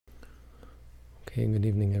Okay, good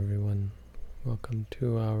evening everyone. Welcome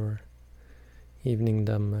to our evening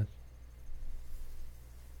Dhamma.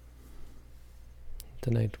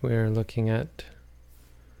 Tonight we're looking at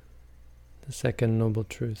the second noble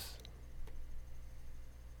truth,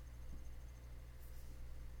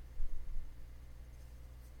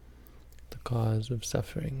 the cause of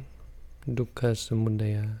suffering, dukkha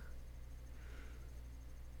samudaya.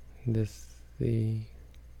 The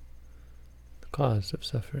cause of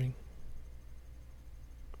suffering.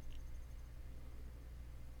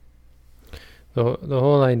 The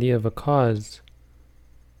whole idea of a cause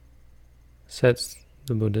sets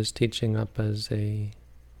the Buddha's teaching up as a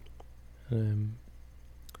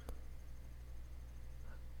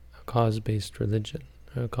cause-based religion,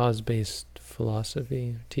 a cause-based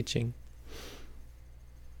philosophy, teaching.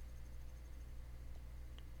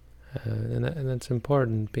 And that's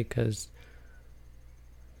important because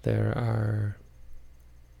there are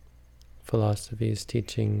philosophies,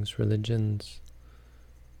 teachings, religions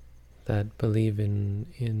that believe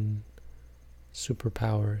in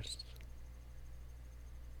superpowers.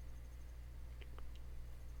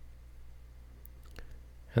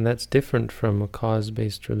 And that's different from a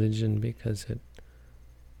cause-based religion because it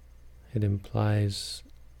implies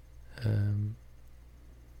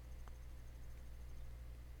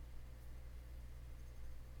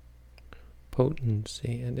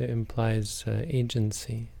potency, and it implies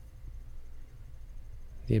agency,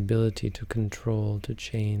 the ability to control, to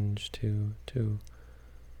change, to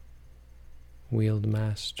wield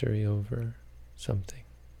mastery over something.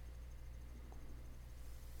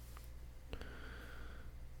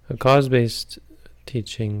 A cause-based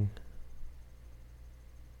teaching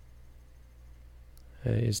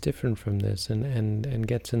is different from this and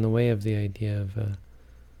gets in the way of the idea of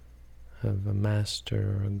a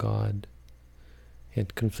master or a god.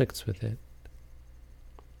 It conflicts with it,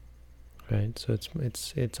 right? So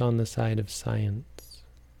it's on the side of science,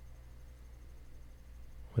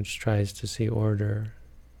 which tries to see order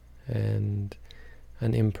and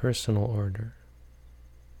an impersonal order.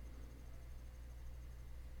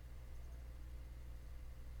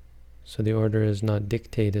 So the order is not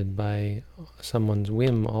dictated by someone's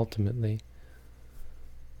whim ultimately,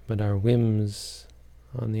 but our whims,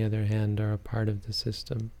 on the other hand, are a part of the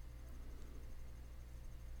system.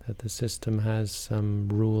 That the system has some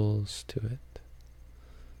rules to it,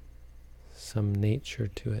 some nature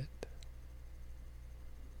to it.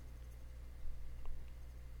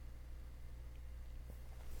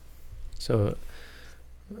 So,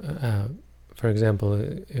 for example,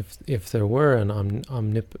 if there were an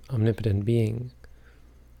omnipotent being,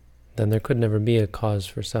 then there could never be a cause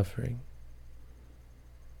for suffering.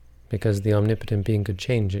 Because the omnipotent being could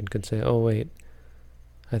change it, could say, oh wait,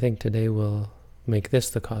 I think today we'll make this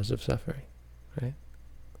the cause of suffering, right?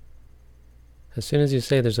 As soon as you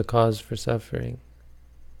say there's a cause for suffering,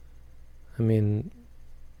 I mean,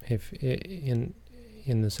 if in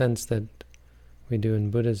the sense that we do in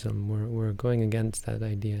Buddhism, we're going against that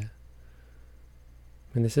idea.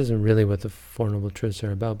 I mean, this isn't really what the Four Noble Truths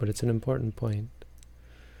are about, but it's an important point.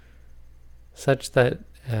 Such that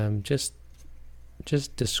just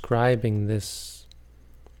describing this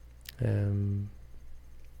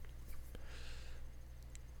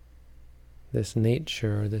this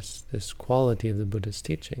nature, or this quality of the Buddha's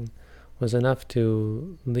teaching, was enough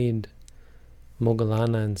to lead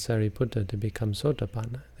Moggallana and Sariputta to become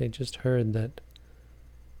Sotapanna. They just heard that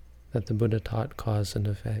the Buddha taught cause and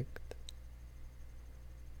effect.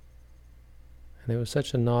 And it was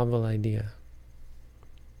such a novel idea.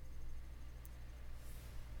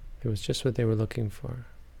 It was just what they were looking for.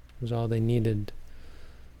 It was all they needed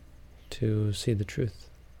to see the truth,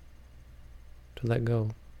 to let go.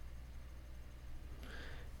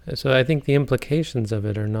 So I think the implications of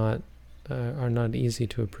it are not easy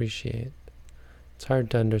to appreciate. It's hard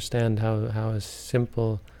to understand how a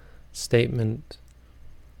simple statement,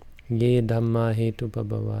 ye dhamma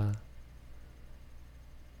hetupabhava,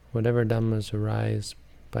 whatever dhammas arise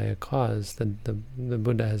by a cause, the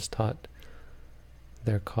Buddha has taught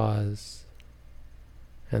their cause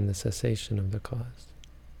and the cessation of the cause.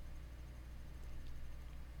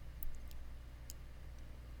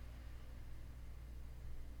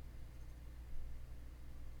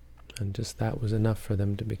 And just that was enough for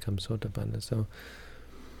them to become Sotapanna. So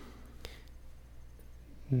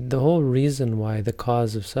the whole reason why the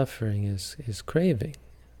cause of suffering is craving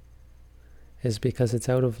is because it's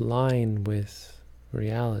out of line with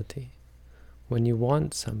reality. When you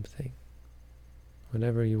want something,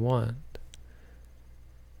 whatever you want,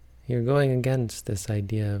 you're going against this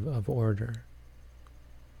idea of order,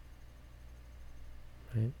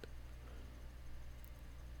 right?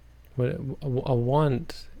 A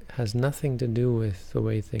want has nothing to do with the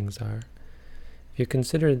way things are. If you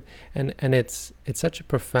consider, and it's such a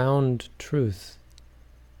profound truth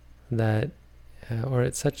that, or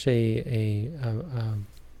it's such an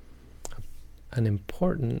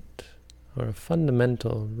important or a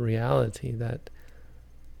fundamental reality that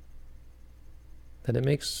it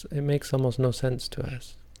makes almost no sense to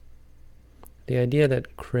us. The idea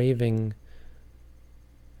that craving,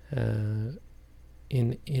 in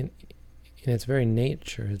its very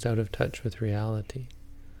nature, is out of touch with reality.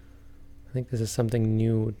 I think this is something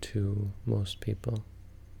new to most people.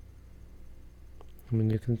 I mean,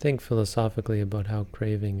 you can think philosophically about how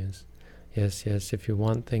craving is. Yes, if you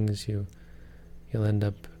want things, you'll end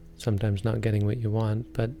up sometimes not getting what you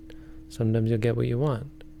want, but sometimes you'll get what you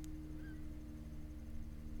want.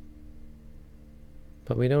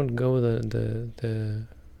 But we don't go the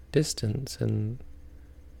distance and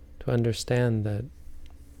to understand that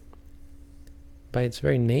by its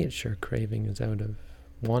very nature, craving is out of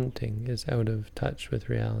wanting, is out of touch with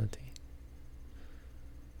reality.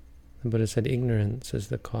 The Buddha said ignorance is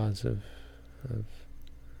the cause of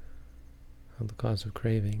the cause of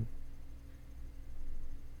craving.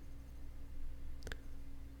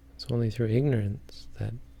 It's only through ignorance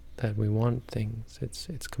that we want things.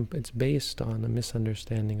 It's based on a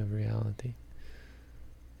misunderstanding of reality.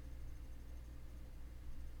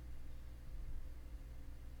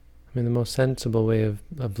 I mean, the most sensible way of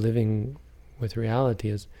living with reality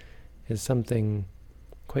is something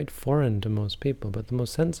quite foreign to most people, but the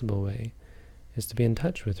most sensible way is to be in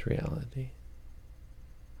touch with reality.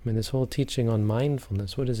 I mean, this whole teaching on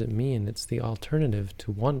mindfulness, what does it mean? It's the alternative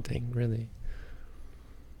to wanting, really.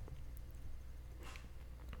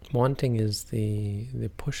 Wanting is the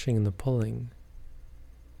pushing and the pulling,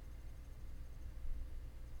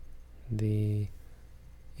 the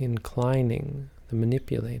inclining, the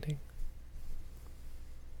manipulating.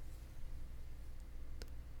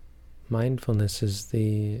 Mindfulness is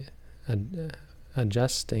the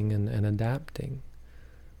adjusting and adapting,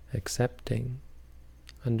 accepting,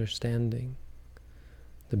 understanding,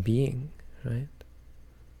 the being, right?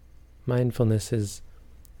 Mindfulness is,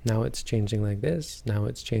 now it's changing like this, now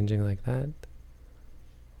it's changing like that.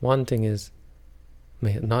 Wanting is,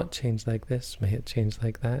 may it not change like this, may it change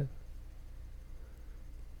like that.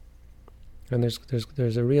 And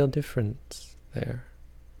there's a real difference there.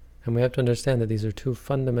 And we have to understand that these are two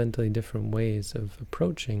fundamentally different ways of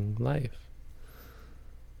approaching life.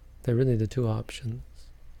 They're really the two options.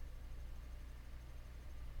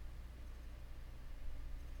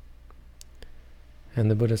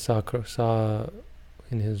 And the Buddha saw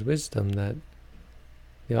in his wisdom that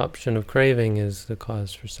the option of craving is the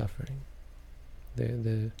cause for suffering.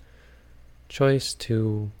 The choice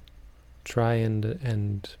to try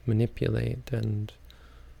and manipulate and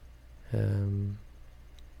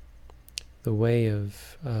the way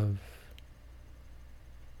of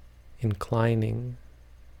inclining,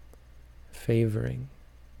 favoring,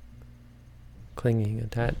 clinging,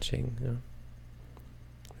 attaching,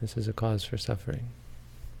 this is a cause for suffering.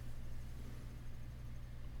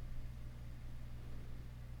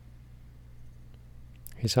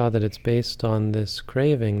 He saw that it's based on this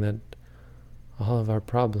craving that all of our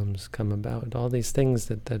problems come about. All these things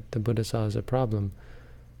that the Buddha saw as a problem.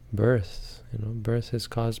 Birth, birth is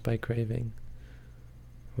caused by craving.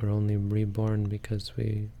 We're only reborn because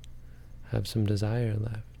we have some desire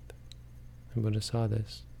left. The Buddha saw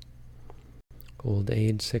this. Old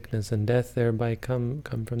age, sickness, and death thereby come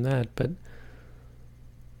from that. But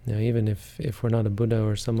even if we're not a Buddha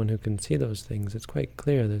or someone who can see those things, it's quite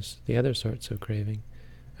clear there's the other sorts of craving,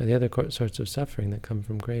 or the other sorts of suffering that come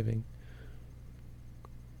from craving.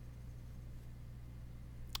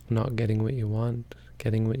 Not getting what you want,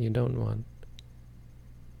 getting what you don't want.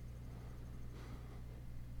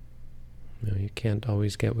 You can't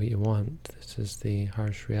always get what you want. This is the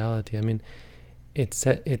harsh reality. I mean, it's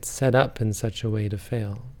set up in such a way to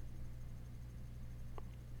fail.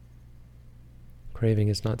 Craving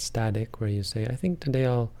is not static, where you say, I think today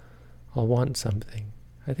I'll want something.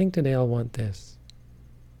 I think today I'll want this.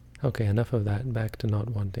 Okay, enough of that, back to not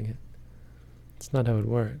wanting it. It's not how it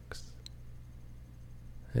works.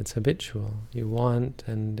 It's habitual. You want,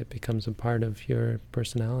 and it becomes a part of your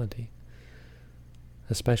personality.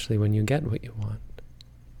 Especially when you get what you want.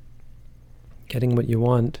 Getting what you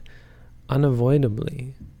want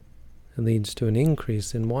unavoidably leads to an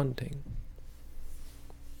increase in wanting.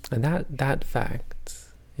 And that fact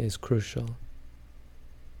is crucial.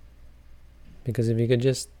 Because if you could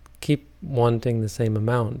just keep wanting the same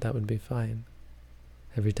amount, that would be fine.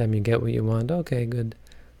 Every time you get what you want, okay, good.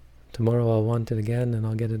 Tomorrow I'll want it again and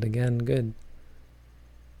I'll get it again, good.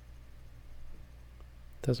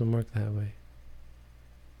 It doesn't work that way.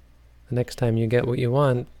 The next time you get what you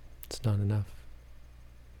want, it's not enough.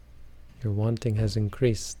 Your wanting has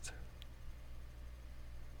increased.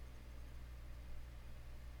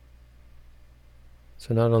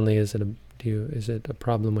 So not only is it a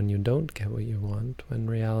problem when you don't get what you want, when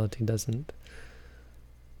reality doesn't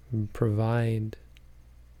provide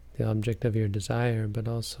the object of your desire, but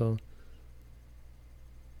also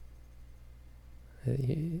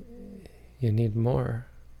you need more.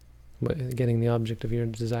 But getting the object of your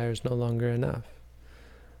desire is no longer enough.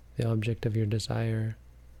 The object of your desire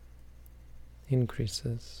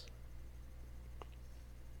increases.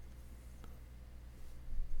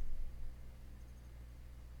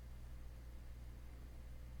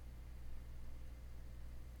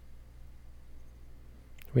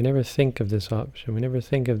 We never think of this option. We never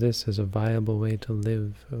think of this as a viable way to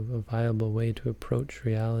live, a viable way to approach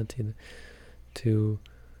reality, to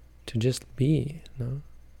just be. No.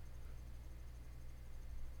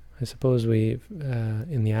 I suppose we,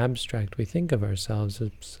 in the abstract, we think of ourselves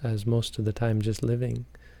as most of the time just living.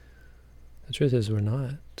 The truth is we're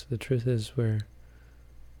not. The truth is we're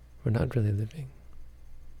not really living.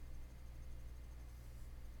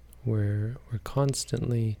 We're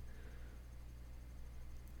constantly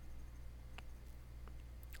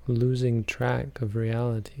losing track of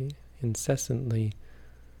reality, incessantly,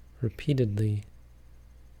 repeatedly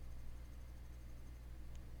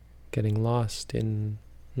getting lost in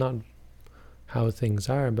not how things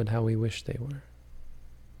are, but how we wish they were.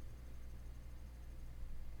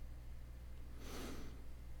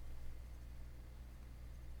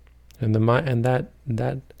 So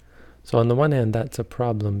on the one hand, that's a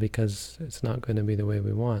problem because it's not going to be the way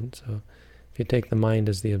we want. So if you take the mind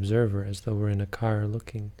as the observer, as though we're in a car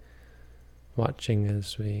looking, watching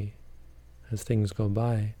as things go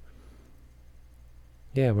by,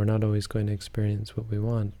 yeah, we're not always going to experience what we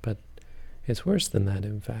want, but it's worse than that,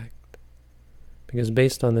 in fact. Because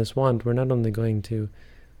based on this want, we're not only going to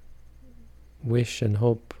wish and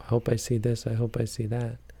hope I see this, I hope I see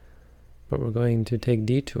that, but we're going to take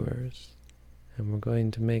detours, and we're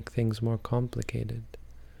going to make things more complicated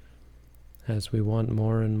as we want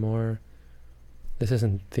more and more. This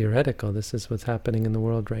isn't theoretical, this is what's happening in the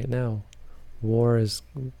world right now. War is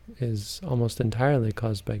almost entirely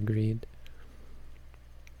caused by greed,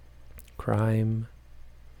 crime,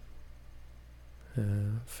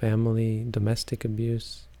 family, domestic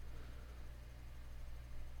abuse.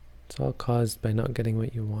 It's all caused by not getting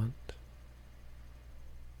what you want.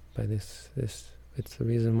 By this, it's the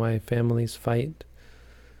reason why families fight.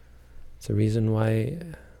 It's the reason why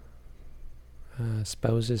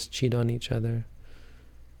spouses cheat on each other.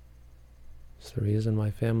 It's the reason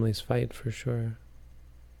why families fight, for sure.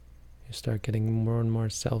 You start getting more and more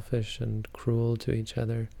selfish and cruel to each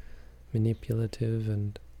other, manipulative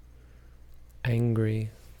and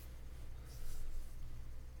angry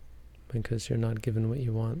because you're not given what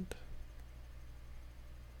you want.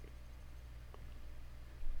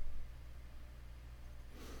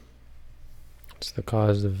 It's the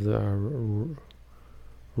cause of the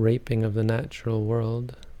raping of the natural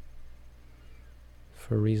world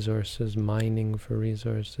for resources, mining for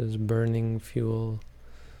resources, burning fuel,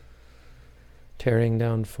 tearing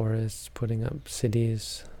down forests, putting up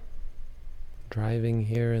cities, driving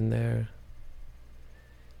here and there.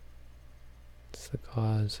 It's the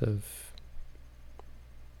cause of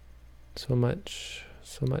so much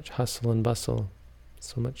hustle and bustle,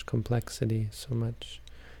 so much complexity, so much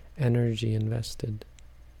energy invested.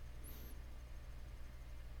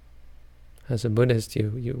 As a Buddhist,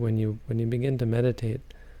 when you begin to meditate,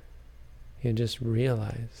 you just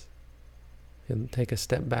realize. You take a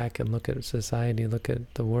step back and look at society, look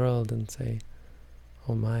at the world, and say,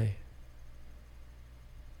 "Oh my,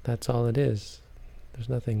 that's all it is." There's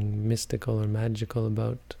nothing mystical or magical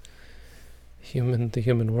about the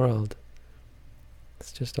human world.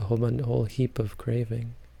 It's just a whole heap of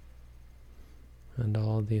craving, and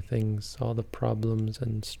all the things, all the problems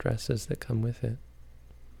and stresses that come with it.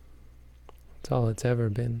 It's all it's ever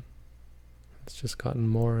been. It's just gotten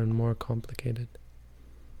more and more complicated.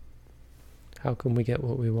 How can we get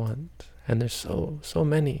what we want? And there's so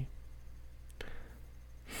many.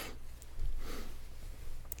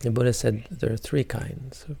 The Buddha said there are 3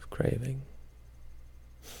 kinds of craving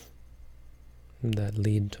that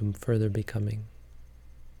lead to further becoming.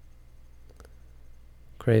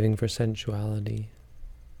 Craving for sensuality,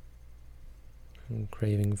 and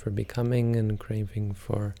craving for becoming, and craving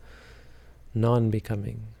for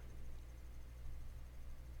non-becoming.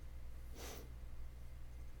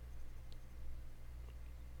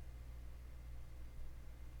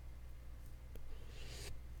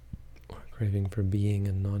 craving for being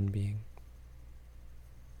and non-being.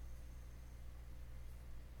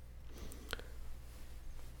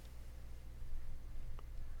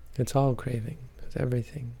 It's all craving. It's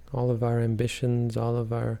everything. All of our ambitions, all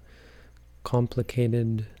of our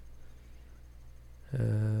complicated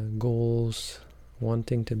goals,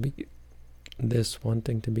 wanting to be this,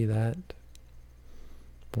 wanting to be that,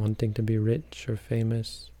 wanting to be rich or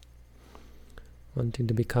famous, wanting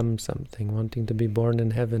to become something, wanting to be born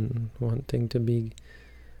in heaven, wanting to be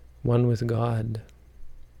one with God.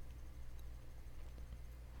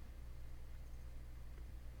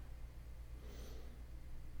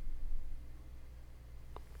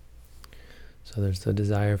 So there's the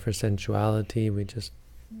desire for sensuality.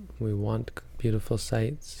 We want beautiful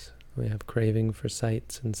sights. We have craving for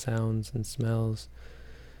sights and sounds and smells,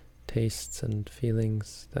 tastes and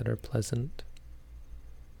feelings that are pleasant.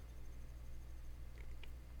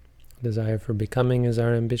 Desire for becoming is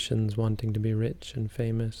our ambitions, wanting to be rich and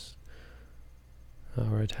famous.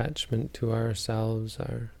 Our attachment to ourselves,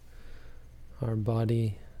 our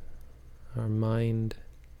body, our mind,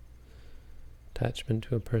 attachment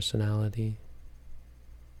to a personality.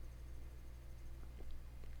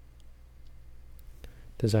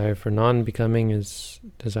 Desire for non-becoming is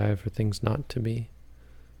desire for things not to be.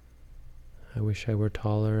 I wish I were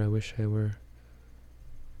taller. I wish I were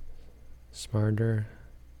smarter.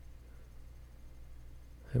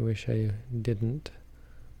 I wish I didn't.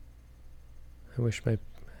 I wish I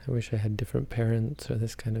had different parents, or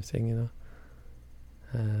this kind of thing, you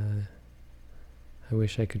know. I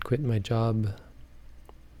wish I could quit my job.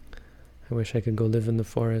 I wish I could go live in the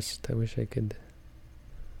forest. I wish I could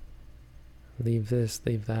leave this,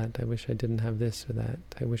 leave that. I wish I didn't have this or that.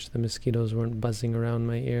 I wish the mosquitoes weren't buzzing around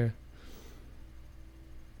my ear.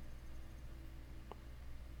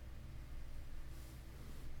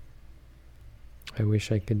 I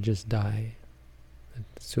wish I could just die.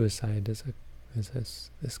 Suicide is this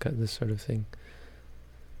sort of thing.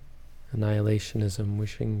 Annihilationism,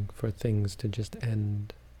 wishing for things to just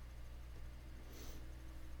end.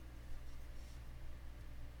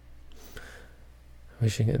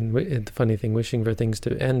 And the funny thing, wishing for things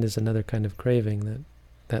to end is another kind of craving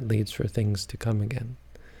that leads for things to come again.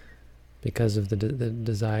 Because of the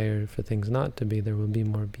desire for things not to be, there will be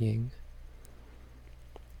more being.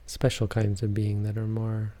 Special kinds of being that are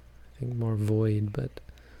more, I think, more void, but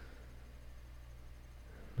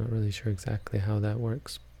I'm not really sure exactly how that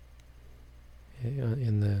works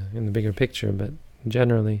in the bigger picture, but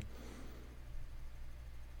generally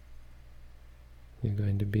you're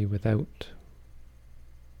going to be without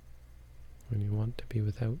when you want to be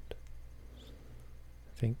without,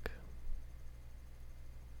 I think.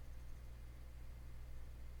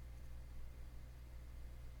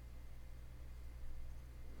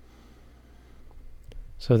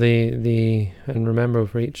 So and remember,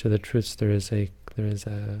 for each of the truths there is a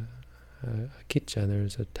kiccha, there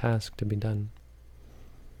is a task to be done.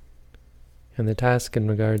 And the task in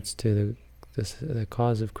regards to the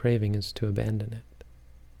cause of craving is to abandon it.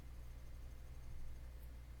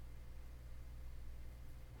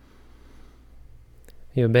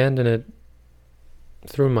 You abandon it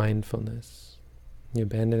through mindfulness. You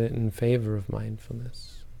abandon it in favor of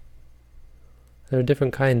mindfulness. There are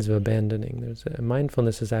different kinds of abandoning.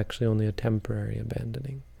 Mindfulness is actually only a temporary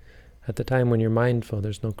abandoning. At the time when you're mindful,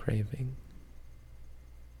 there's no craving.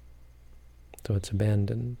 So it's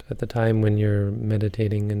abandoned. At the time when you're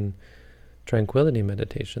meditating in tranquility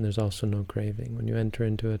meditation, there's also no craving. When you enter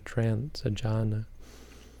into a trance, a jhana.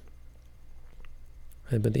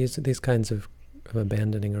 But these kinds of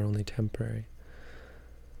abandoning are only temporary.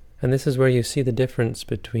 And this is where you see the difference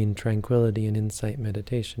between tranquility and insight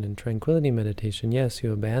meditation. In tranquility meditation, yes,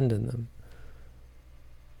 you abandon them.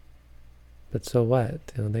 But so what?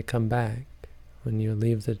 They come back. When you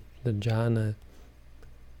leave the jhana,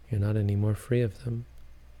 you're not any more free of them.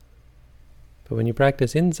 But when you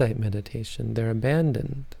practice insight meditation, they're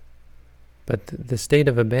abandoned. But the state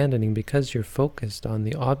of abandoning, because you're focused on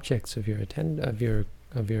the objects of your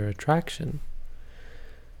attraction,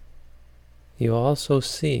 you also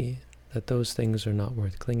see that those things are not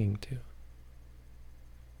worth clinging to.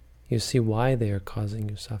 You see why they are causing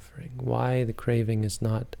you suffering, why the craving is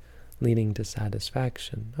not leading to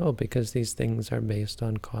satisfaction. Oh, because these things are based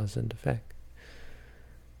on cause and effect.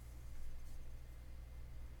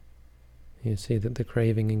 You see that the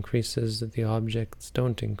craving increases, that the objects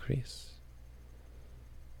don't increase.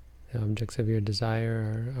 The objects of your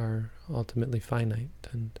desire are ultimately finite,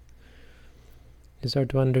 and you start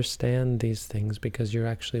to understand these things because you're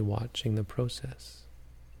actually watching the process.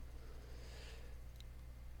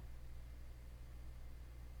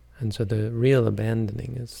 And so the real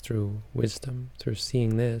abandoning is through wisdom, through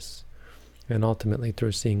seeing this, and ultimately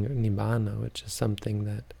through seeing Nibbana, which is something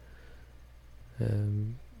that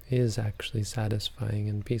is actually satisfying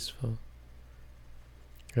and peaceful.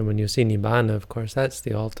 And when you see Nibbana, of course, that's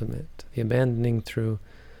the ultimate. The abandoning through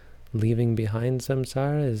leaving behind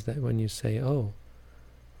samsara is that when you say, oh,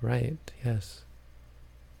 right, yes,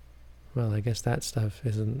 well, I guess that stuff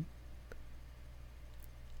isn't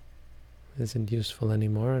useful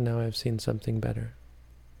anymore, and now I've seen something better.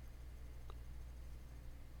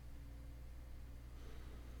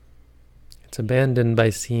 It's abandoned by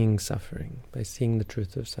seeing suffering, by seeing the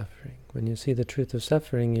truth of suffering. When you see the truth of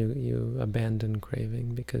suffering, you abandon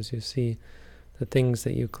craving, because you see the things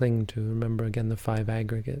that you cling to. Remember again the 5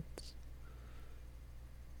 aggregates.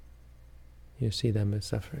 You see them as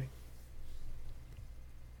suffering.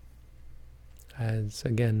 As,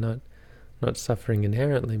 again, not suffering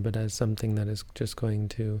inherently, but as something that is just going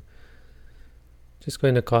to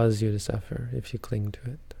cause you to suffer if you cling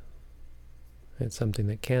to it. It's something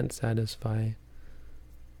that can't satisfy,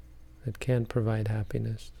 that can't provide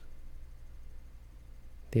happiness.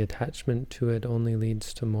 The attachment to it only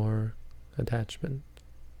leads to more attachment.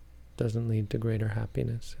 It doesn't lead to greater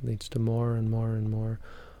happiness. It leads to more and more and more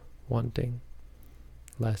wanting,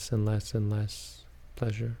 less and less and less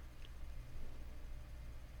pleasure.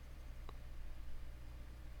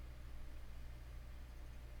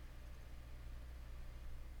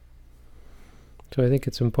 So I think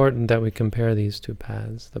it's important that we compare these two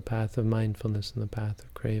paths, the path of mindfulness and the path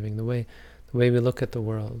of craving. The way we look at the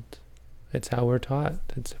world. It's how we're taught.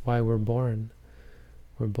 It's why we're born.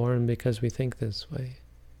 We're born because we think this way.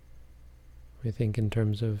 We think in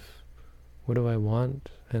terms of, what do I want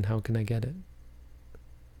and how can I get it?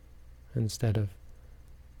 Instead of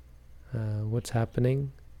what's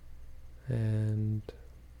happening and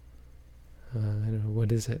I don't know,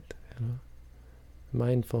 what is it?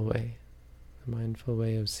 Mindful way. A mindful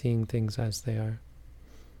way of seeing things as they are.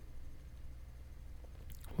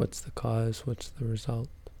 What's the cause? What's the result?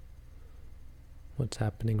 What's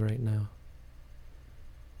happening right now?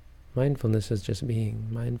 Mindfulness is just being.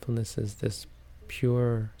 Mindfulness is this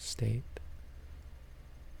pure state.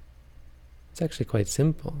 It's actually quite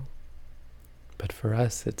simple. But for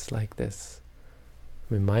us, it's like this.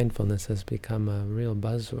 I mean, mindfulness has become a real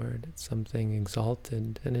buzzword. It's something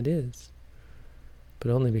exalted, and it is. But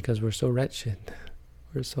only because we're so wretched,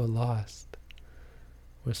 we're so lost,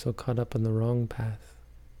 we're so caught up on the wrong path,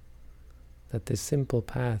 that this simple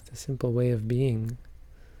path, the simple way of being,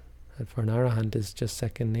 that for an arahant is just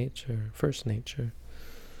second nature, first nature,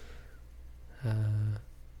 it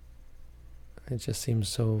just seems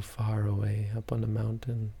so far away, up on a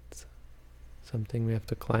mountain. It's something we have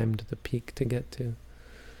to climb to the peak to get to.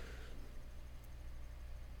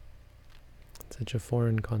 It's such a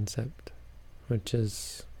foreign concept, which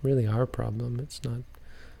is really our problem. It's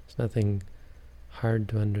nothing hard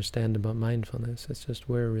to understand about mindfulness. It's just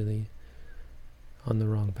we're really on the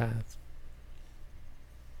wrong path.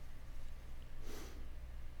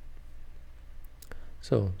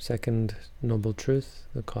 So, second noble truth,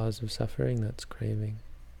 the cause of suffering, that's craving.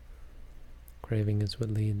 Craving is what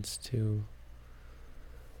leads to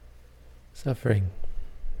suffering,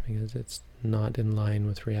 because it's not in line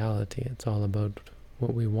with reality. It's all about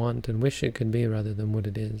what we want and wish it could be rather than what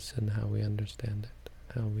it is and how we understand it,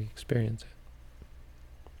 how we experience it.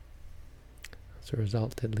 As a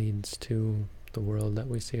result, it leads to the world that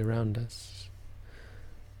we see around us.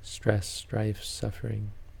 Stress, strife, suffering,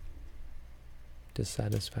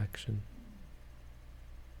 dissatisfaction.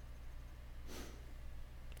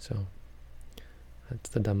 So, that's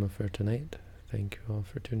the Dhamma for tonight. Thank you all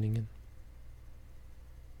for tuning in.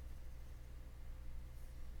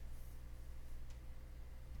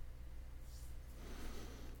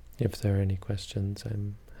 If there are any questions,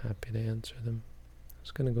 I'm happy to answer them. I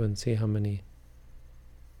was going to go and see how many...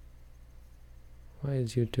 Why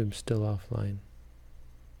is YouTube still offline?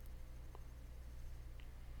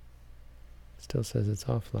 It still says it's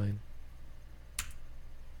offline.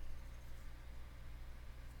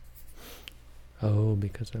 Oh,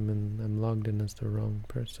 because I'm logged in as the wrong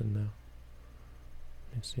person now.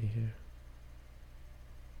 Let me see here.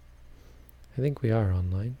 I think we are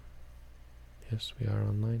online. Yes, we are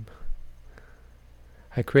online.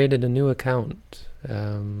 I created a new account.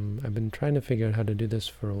 I've been trying to figure out how to do this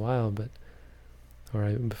for a while, but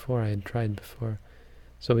I had tried before.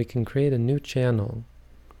 So we can create a new channel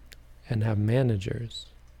and have managers.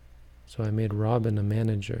 So I made Robin a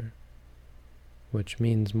manager, which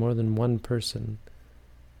means more than one person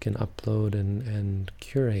can upload and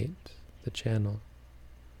curate the channel.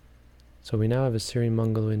 So we now have a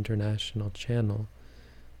Sirimangalo International channel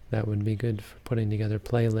that would be good for putting together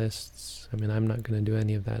playlists. I mean, I'm not going to do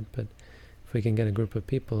any of that, but if we can get a group of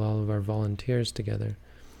people, all of our volunteers together,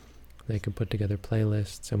 they could put together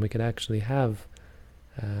playlists, and we could actually have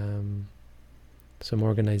some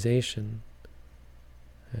organization.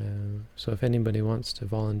 So if anybody wants to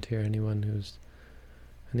volunteer, anyone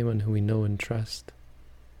who we know and trust,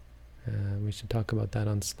 we should talk about that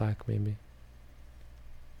on Slack maybe.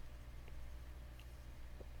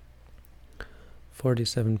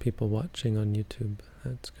 47 people watching on YouTube.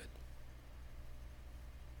 That's good.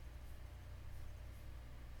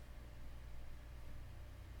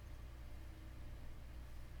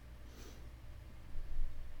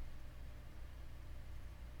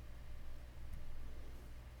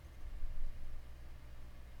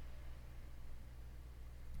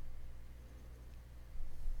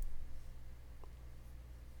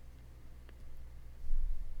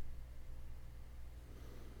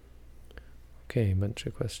 Okay, a bunch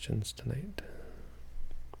of questions tonight.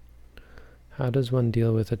 How does one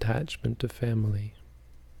deal with attachment to family?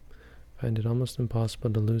 I find it almost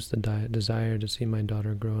impossible to lose the desire to see my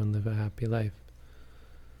daughter grow and live a happy life.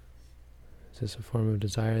 Is this a form of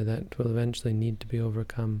desire that will eventually need to be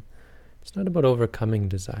overcome? It's not about overcoming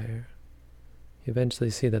desire. You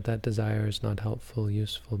eventually see that that desire is not helpful,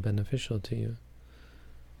 useful, beneficial to you.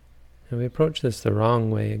 And we approach this the wrong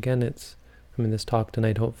way. Again, this talk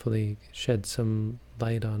tonight hopefully sheds some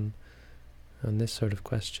light on this sort of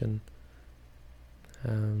question.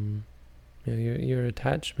 Your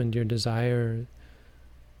attachment, your desire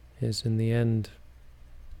is in the end,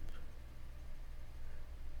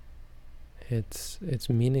 it's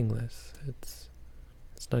meaningless. It's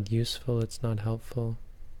not useful, it's not helpful.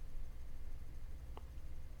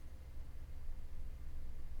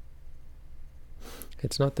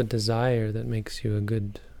 It's not the desire that makes you a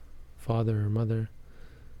good father or mother.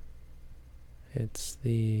 It's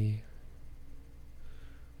the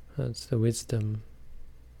wisdom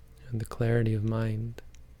and the clarity of mind.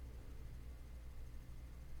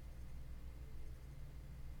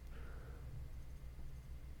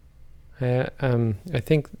 I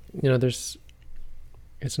think it's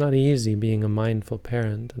not easy being a mindful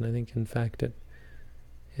parent, and I think in fact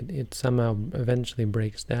it somehow eventually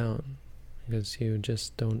breaks down because you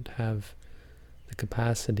just don't have the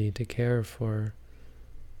capacity to care for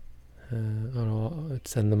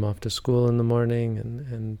send them off to school in the morning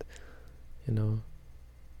and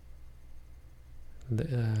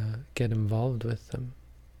get involved with them.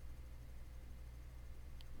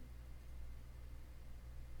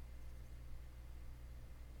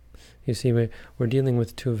 You see, we're dealing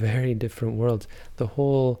with two very different worlds. The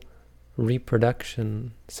whole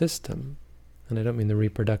reproduction system, and I don't mean the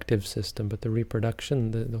reproductive system, but the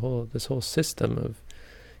reproduction, this whole system of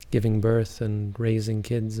giving birth and raising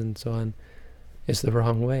kids and so on, is the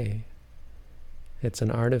wrong way. It's an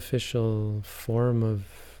artificial form of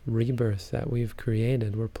rebirth that we've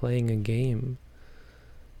created. We're playing a game.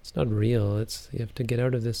 It's not real. You have to get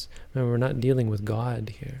out of this. Remember, we're not dealing with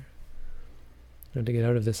God here. You have to get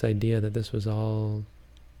out of this idea that this was all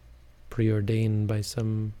preordained by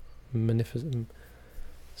some benevolent,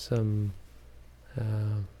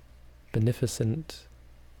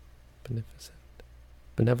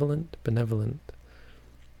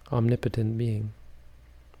 omnipotent being.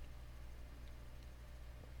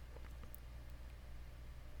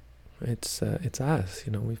 It's us,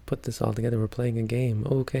 we've put this all together, we're playing a game.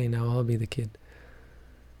 Okay, now I'll be the kid.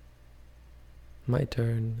 My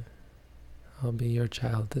turn. I'll be your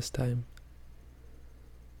child this time.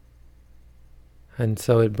 And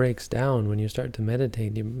so it breaks down when you start to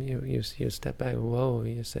meditate. You step back, whoa,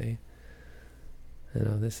 you say,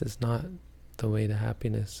 this is not the way to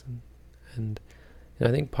happiness. And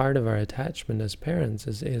I think part of our attachment as parents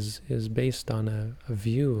is based on a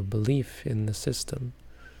view, a belief in the system,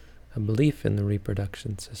 a belief in the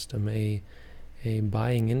reproduction system, a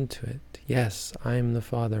buying into it. Yes, I'm the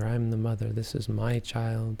father, I'm the mother, this is my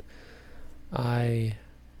child. I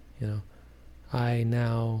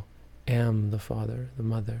now am the father, the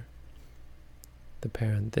mother, the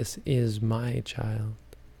parent. This is my child.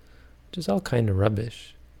 Which is all kind of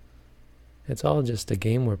rubbish. It's all just a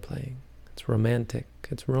game we're playing. It's romantic.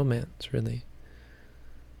 It's romance, really.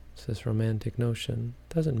 It's this romantic notion.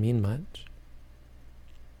 It doesn't mean much.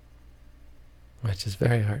 Which is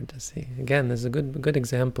very hard to see. Again, this is a good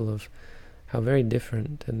example of how very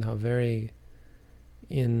different and how very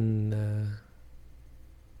in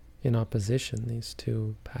opposition these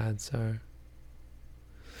two paths are.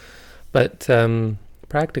 But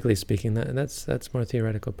practically speaking, that's more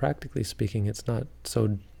theoretical. Practically speaking, it's not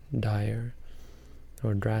so dire.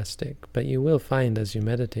 or drastic, but you will find as you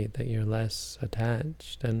meditate that you're less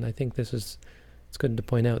attached. And I think it's good to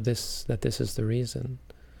point out that this is the reason.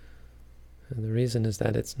 And the reason is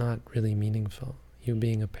that it's not really meaningful. You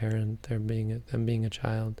being a parent, them being a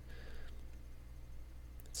child.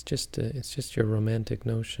 It's just your romantic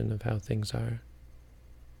notion of how things are.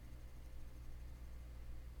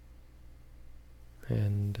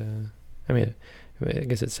 And I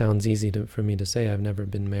guess it sounds easy for me to say. I've never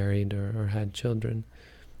been married or had children,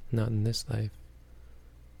 not in this life.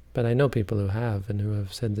 But I know people who have, and who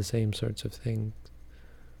have said the same sorts of things.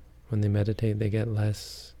 When they meditate, they get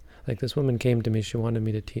less. Like this woman came to me, she wanted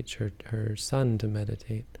me to teach her son to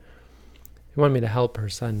meditate. She wanted me to help her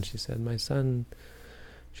son, she said. My son,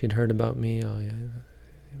 she'd heard about me. Oh yeah,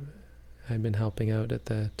 I'd been helping out at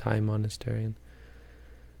the Thai monastery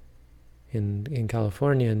in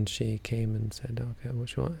California, and she came and said, okay, well,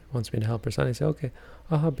 she wants me to help her son. I said, okay,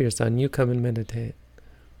 I'll help your son, you come and meditate.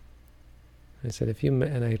 I said,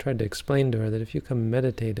 and I tried to explain to her that if you come and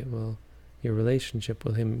meditate, your relationship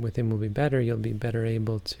with him will be better. You'll be better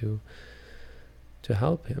able to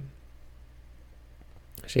help him.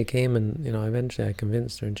 She came, and eventually I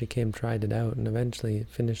convinced her, and she came, tried it out, and eventually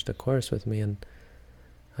finished a course with me. And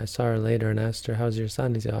I saw her later and asked her, "How's your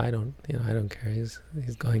son?" He said, "I don't care. He's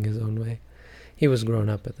going his own way." He was grown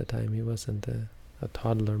up at the time. He wasn't a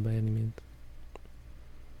toddler by any means.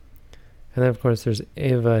 And then, of course, there's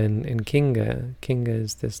Eva and Kinga. Kinga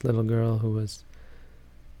is this little girl who was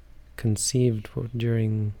conceived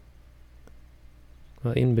in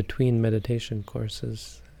between meditation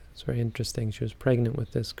courses. It's very interesting. She was pregnant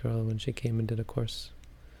with this girl when she came and did a course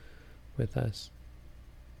with us.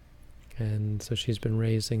 And so she's been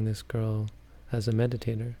raising this girl as a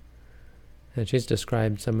meditator. And she's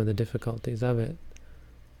described some of the difficulties of it.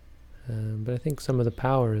 But I think some of the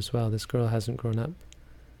power as well. This girl hasn't grown up.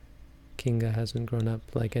 Kinga hasn't grown up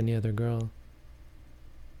like any other girl,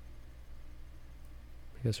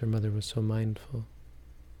 because her mother was so mindful.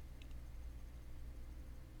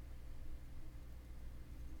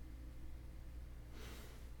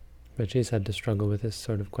 But she's had to struggle with this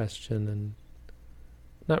sort of question, and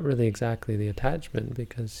not really exactly the attachment,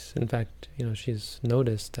 because in fact, she's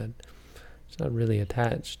noticed that she's not really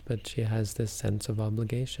attached, but she has this sense of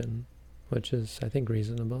obligation, which is, I think,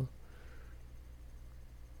 reasonable.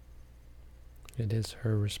 It is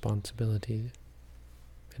her responsibility.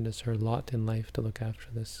 It is her lot in life to look after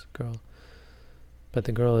this girl. But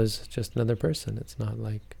the girl is just another person. It's not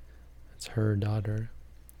like it's her daughter.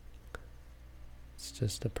 It's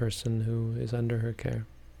just a person who is under her care.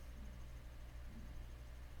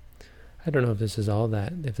 I don't know if this is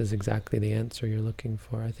if this is exactly the answer you're looking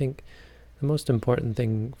for. I think the most important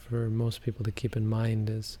thing for most people to keep in mind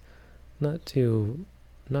is not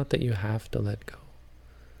that you have to let go,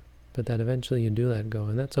 but that eventually you do let go.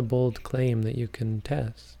 And that's a bold claim that you can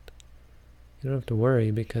test. You don't have to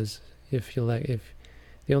worry, because if the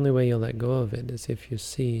only way you'll let go of it is if you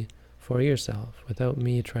see for yourself, without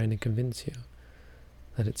me trying to convince you,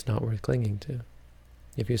 that it's not worth clinging to.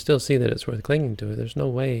 If you still see that it's worth clinging to, there's no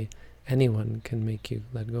way anyone can make you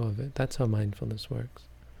let go of it. That's how mindfulness works.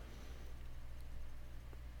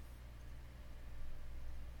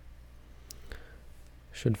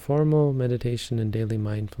 Should formal meditation and daily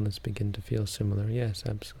mindfulness begin to feel similar? Yes,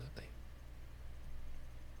 absolutely.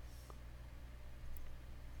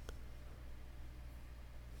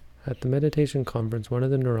 At the meditation conference, one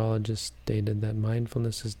of the neurologists stated that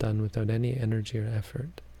mindfulness is done without any energy or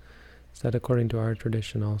effort. Is that according to our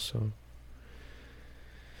tradition also?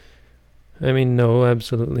 I mean, no,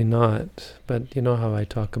 absolutely not. But you know how I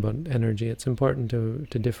talk about energy. It's important to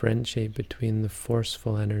differentiate between the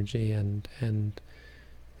forceful energy and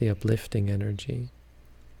the uplifting energy.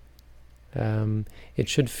 It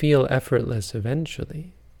should feel effortless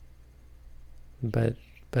eventually, but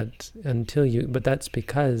that's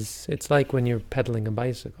because it's like when you're pedaling a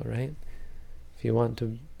bicycle, right? If you want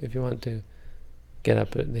to get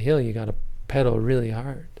up the hill, you got to pedal really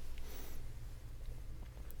hard.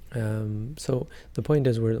 So the point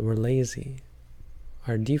is, we're lazy.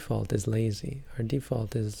 Our default is lazy. Our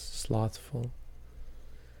default is slothful.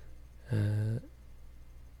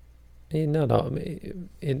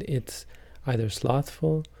 It's either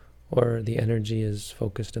slothful or the energy is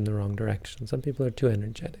focused in the wrong direction. Some people are too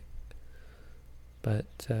energetic.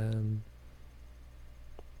 But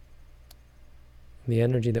the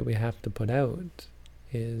energy that we have to put out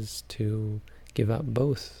is to give up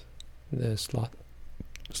both the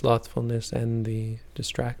slothfulness and the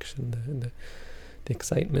distraction, the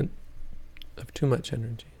excitement of too much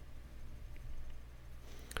energy.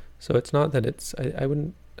 So it's not that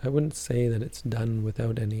I wouldn't say that it's done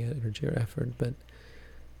without any energy or effort, but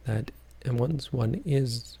that, and once one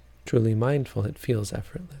is truly mindful, it feels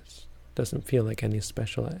effortless. It doesn't feel like any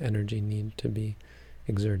special energy need to be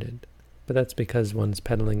exerted. But that's because one's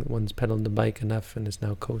pedaled the bike enough and is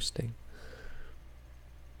now coasting.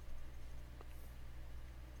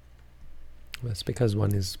 That's because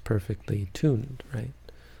one is perfectly tuned, right?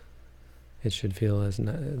 It should feel as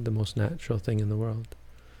the most natural thing in the world.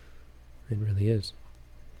 It really is.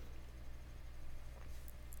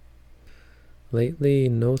 Lately,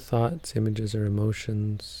 no thoughts, images, or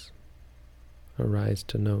emotions arise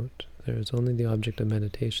to note. There is only the object of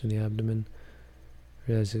meditation, the abdomen.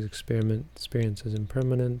 Realizes experience is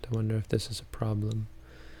impermanent. I wonder if this is a problem.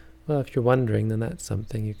 Well, if you're wondering, then that's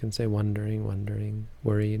something. You can say wondering,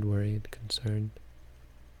 worried, concerned.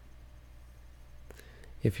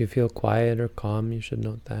 If you feel quiet or calm, you should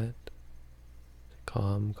note that.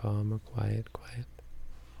 Calm, or quiet.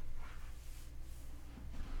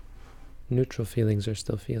 Neutral feelings are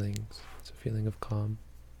still feelings. It's a feeling of calm.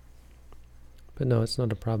 But no, it's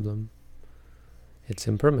not a problem. It's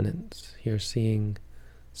impermanence. You're seeing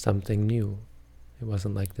something new. It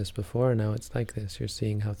wasn't like this before, now it's like this. You're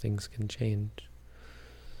seeing how things can change.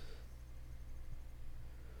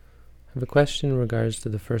 I have a question in regards to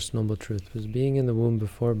the first noble truth. Was being in the womb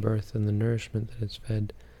before birth and the nourishment that is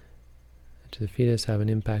fed to the fetus have an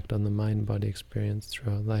impact on the mind-body experience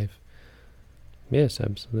throughout life? Yes,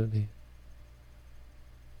 absolutely.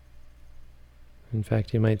 In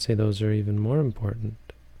fact, you might say those are even more important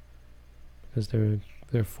because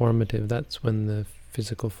they're formative. That's when the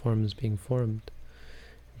physical form is being formed.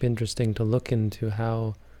 It'd be interesting to look into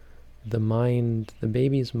how the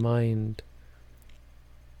baby's mind,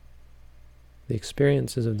 the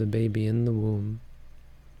experiences of the baby in the womb,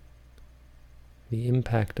 the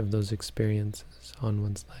impact of those experiences on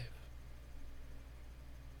one's life,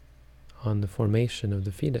 on the formation of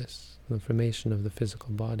the fetus, the formation of the physical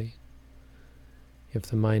body. If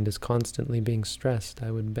the mind is constantly being stressed,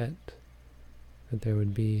 I would bet that there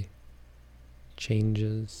would be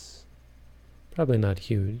changes, probably not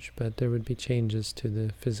huge, but there would be changes to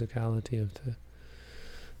the physicality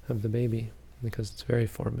of the baby, because it's very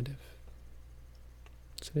formative.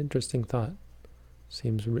 It's an interesting thought.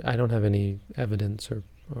 I don't have any evidence or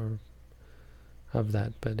of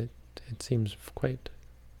that, but it seems quite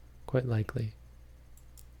likely.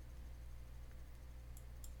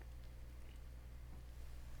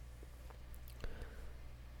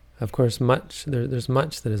 Of course, there's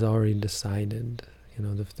much that is already decided. You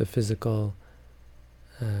know, the physical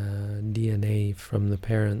DNA from the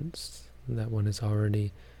parents that one has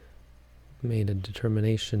already made a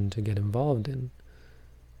determination to get involved in,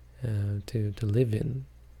 to live in,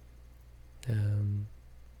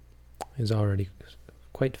 is already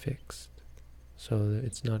quite fixed. So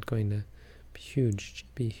it's not going to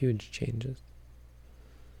be huge changes.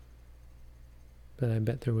 But I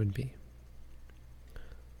bet there would be.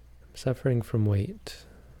 I'm suffering from weight.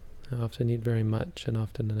 I often eat very much and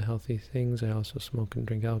often unhealthy things. I also smoke and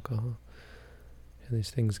drink alcohol. And these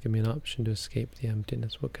things give me an option to escape the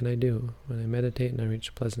emptiness. What can I do? When I meditate and I reach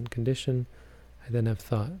a pleasant condition, I then have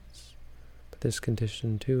thoughts. But this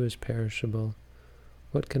condition too is perishable.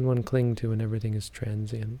 What can one cling to when everything is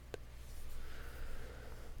transient?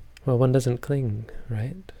 Well, one doesn't cling,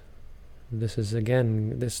 right? This is,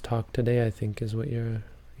 again, this talk today, I think, is what you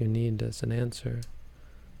need as an answer.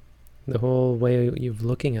 The whole way of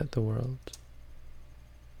looking at the world,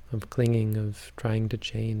 of clinging, of trying to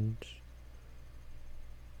change,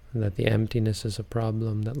 that the emptiness is a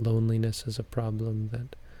problem, that loneliness is a problem,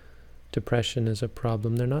 that depression is a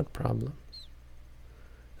problem. They're not problems.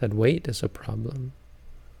 That weight is a problem.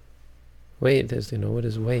 Weight is, what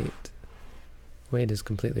is weight? Weight is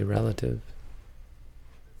completely relative.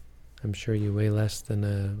 I'm sure you weigh less than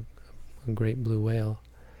a great blue whale.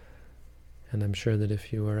 And I'm sure that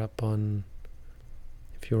if you were on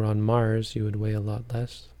Mars, you would weigh a lot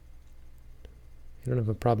less. You don't have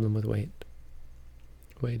a problem with weight.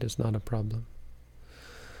 Weight is not a problem.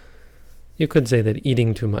 You could say that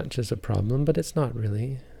eating too much is a problem, but it's not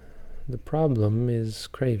really. The problem is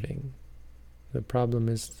craving. The problem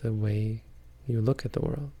is the way you look at the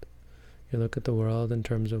world. You look at the world in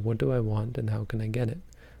terms of what do I want and how can I get it.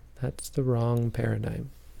 That's the wrong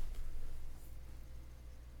paradigm.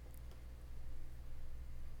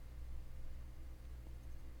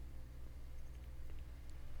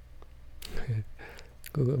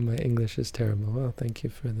 Google, my English is terrible. Well, thank you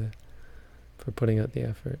for putting out the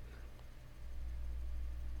effort.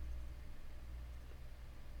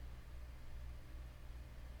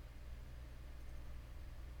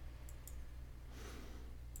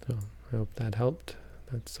 So I hope that helped.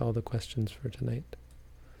 That's all the questions for tonight.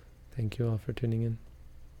 Thank you all for tuning in.